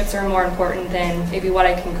 relationships are more important than maybe what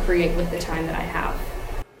I can create with the time that I have.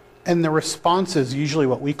 And the response is usually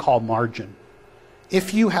what we call margin.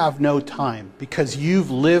 If you have no time because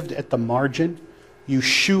you've lived at the margin, you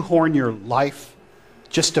shoehorn your life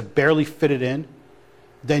just to barely fit it in,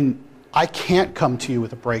 then I can't come to you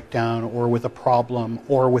with a breakdown or with a problem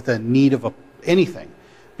or with a need of anything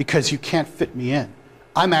because you can't fit me in.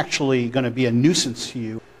 I'm actually going to be a nuisance to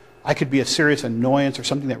you. I could be a serious annoyance or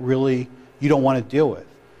something that really you don't want to deal with.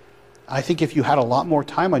 I think if you had a lot more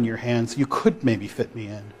time on your hands, you could maybe fit me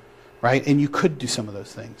in, right? And you could do some of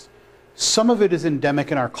those things. Some of it is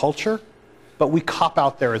endemic in our culture, but we cop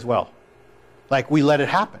out there as well. Like, we let it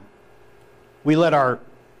happen. We let our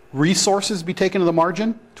resources be taken to the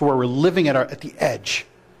margin to where we're living at the edge.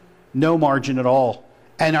 No margin at all.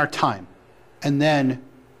 And our time. And then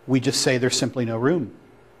we just say there's simply no room,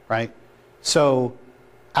 right? So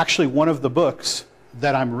actually one of the books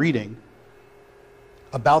that I'm reading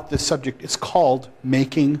about this subject is called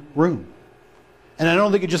Making Room. And I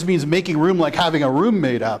don't think it just means making room like having a room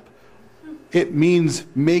made up. It means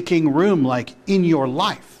making room like in your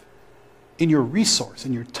life, in your resource,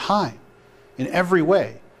 in your time, in every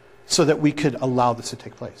way, so that we could allow this to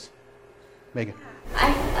take place. Megan.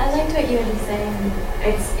 I liked what you had to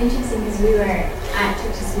say. It's interesting because we were at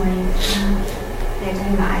church this morning. They're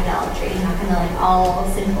talking about idolatry, how kind of like all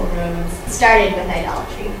sinful roads started with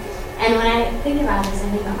idolatry. And when I think about this, I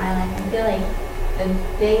think about my life, I feel like the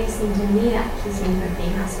biggest thing to me that keeps me from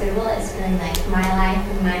being hospitable is feeling like my life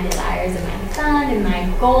and my desires and my son and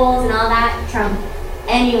my goals and all that trump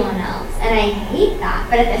anyone else. And I hate that,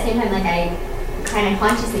 but at the same time, like, I kind of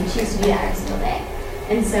consciously choose to do that every single day.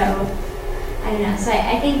 And so, I don't know. So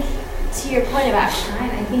I think, to your point about time,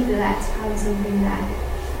 I think that that's probably something that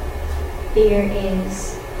there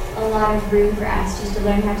is a lot of room for us just to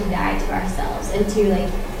learn how to die to ourselves and to,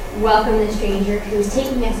 like, welcome the stranger who's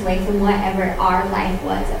taking us away from whatever our life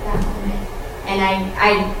was at that moment. And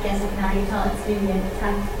I guess I can already tell it's maybe a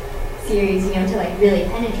tough series, you know, to like really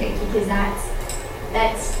penetrate, because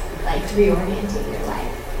that's like reorienting your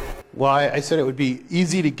life. Well, I said it would be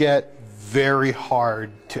easy to get, very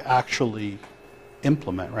hard to actually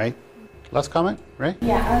implement, right? Last comment, right?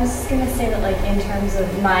 Yeah, I was just going to say that, like, in terms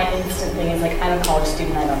of my instant thing is, like, I'm a college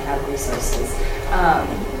student, I don't have resources. I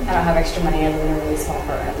don't have extra money, I live in a really small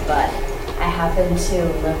program, but I happen to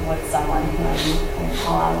live with someone who I'm going to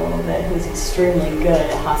call out a little bit, who's extremely good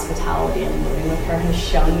at hospitality, and living with her has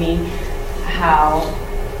shown me how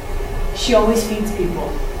she always feeds people.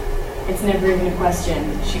 It's never even a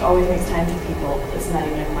question. She always makes time for people. It's not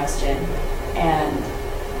even a question. And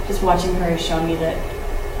just watching her has shown me that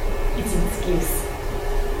it's an excuse.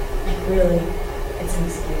 Like, really, it's an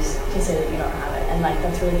excuse to say that you don't have it. And, like,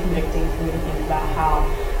 that's really convicting for me to think about how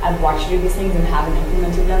I've watched her do these things and haven't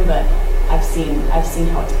implemented them, but I've seen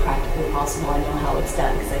how it's practically possible. I know how it's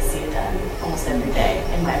done because I see it done almost every day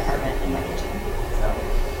in my apartment, in my kitchen.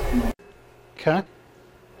 So. Okay.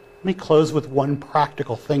 Let me close with one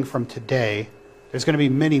practical thing from today. There's going to be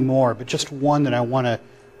many more, but just one that I want to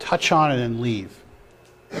touch on and then leave.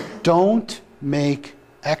 Don't make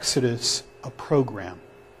Exodus a program.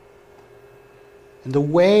 And the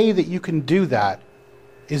way that you can do that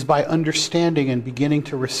is by understanding and beginning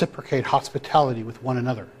to reciprocate hospitality with one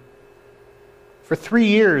another. For 3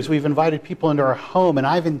 years, we've invited people into our home, and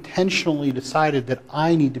I've intentionally decided that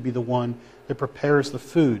I need to be the one that prepares the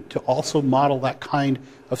food to also model that kind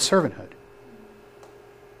of servanthood.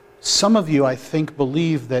 Some of you, I think,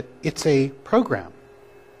 believe that it's a program.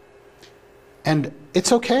 And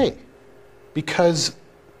it's okay, because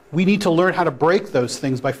we need to learn how to break those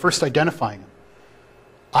things by first identifying them.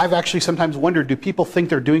 I've actually sometimes wondered, do people think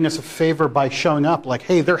they're doing us a favor by showing up? Like,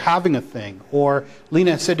 hey, they're having a thing. Or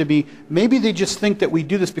Lena said to me, maybe they just think that we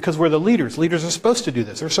do this because we're the leaders. Leaders are supposed to do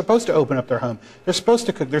this. They're supposed to open up their home. They're supposed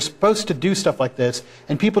to cook. They're supposed to do stuff like this.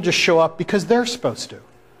 And people just show up because they're supposed to.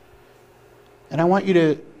 And I want you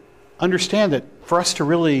to understand that for us to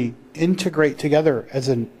really integrate together as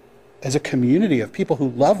a community of people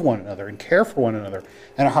who love one another and care for one another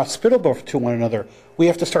and are hospitable to one another, we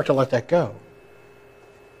have to start to let that go.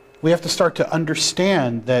 We have to start to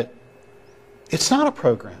understand that it's not a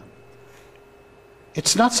program.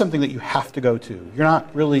 It's not something that you have to go to. You're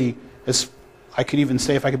not really, as I could even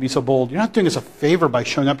say if I could be so bold, you're not doing us a favor by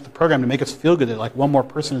showing up at the program to make us feel good that like one more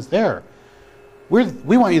person is there. We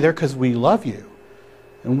want you there because we love you.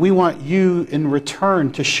 And we want you in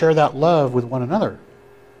return to share that love with one another.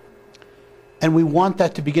 And we want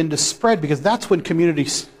that to begin to spread, because that's when community,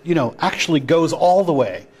 actually goes all the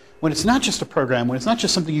way. When it's not just a program, when it's not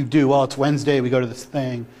just something you do, well, it's Wednesday, we go to this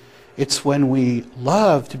thing. It's when we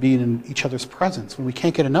love to be in each other's presence, when we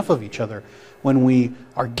can't get enough of each other, when we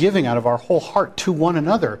are giving out of our whole heart to one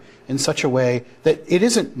another in such a way that it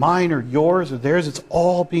isn't mine or yours or theirs, it's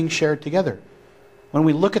all being shared together. When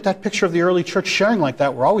we look at that picture of the early church sharing like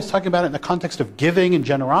that, we're always talking about it in the context of giving and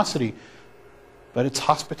generosity, but it's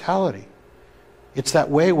hospitality. It's that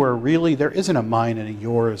way where really there isn't a mine and a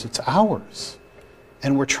yours, it's ours.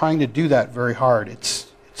 And we're trying to do that very hard.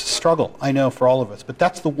 It's a struggle, I know, for all of us. But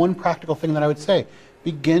that's the one practical thing that I would say.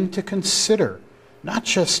 Begin to consider not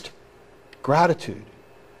just gratitude,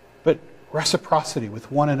 but reciprocity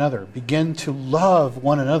with one another. Begin to love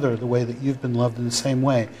one another the way that you've been loved in the same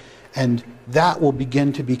way. And that will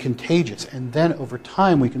begin to be contagious. And then over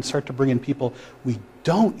time, we can start to bring in people we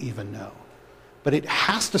don't even know. But it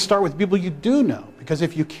has to start with people you do know. Because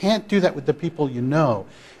if you can't do that with the people you know,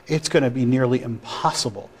 it's going to be nearly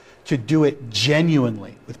impossible to do it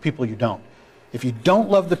genuinely with people you don't. If you don't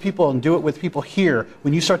love the people and do it with people here,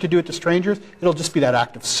 when you start to do it to strangers, it'll just be that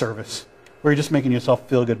act of service, where you're just making yourself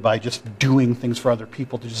feel good by just doing things for other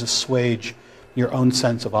people to just assuage your own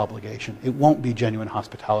sense of obligation. It won't be genuine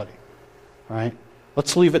hospitality. All right?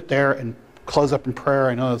 Let's leave it there and close up in prayer.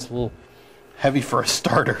 I know it's a little heavy for a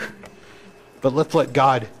starter, but let's let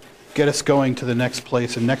God get us going to the next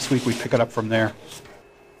place, and next week we pick it up from there.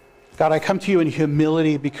 God, I come to you in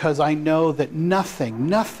humility because I know that nothing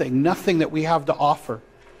that we have to offer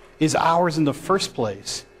is ours in the first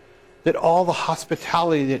place. That all the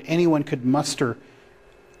hospitality that anyone could muster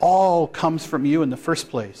all comes from you in the first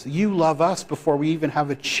place. You love us before we even have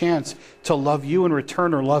a chance to love you in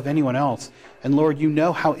return or love anyone else. And Lord, you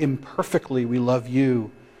know how imperfectly we love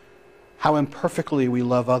you, how imperfectly we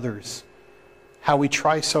love others, how we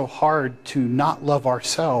try so hard to not love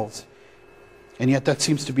ourselves. And yet that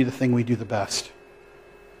seems to be the thing we do the best.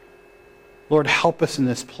 Lord, help us in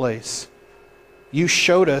this place. You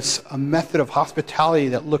showed us a method of hospitality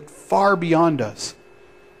that looked far beyond us.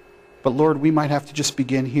 But Lord, we might have to just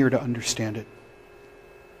begin here to understand it.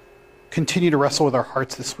 Continue to wrestle with our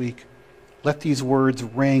hearts this week. Let these words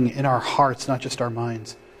ring in our hearts, not just our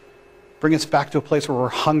minds. Bring us back to a place where we're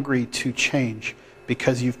hungry to change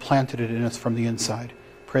because you've planted it in us from the inside.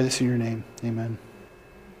 Pray this in your name. Amen.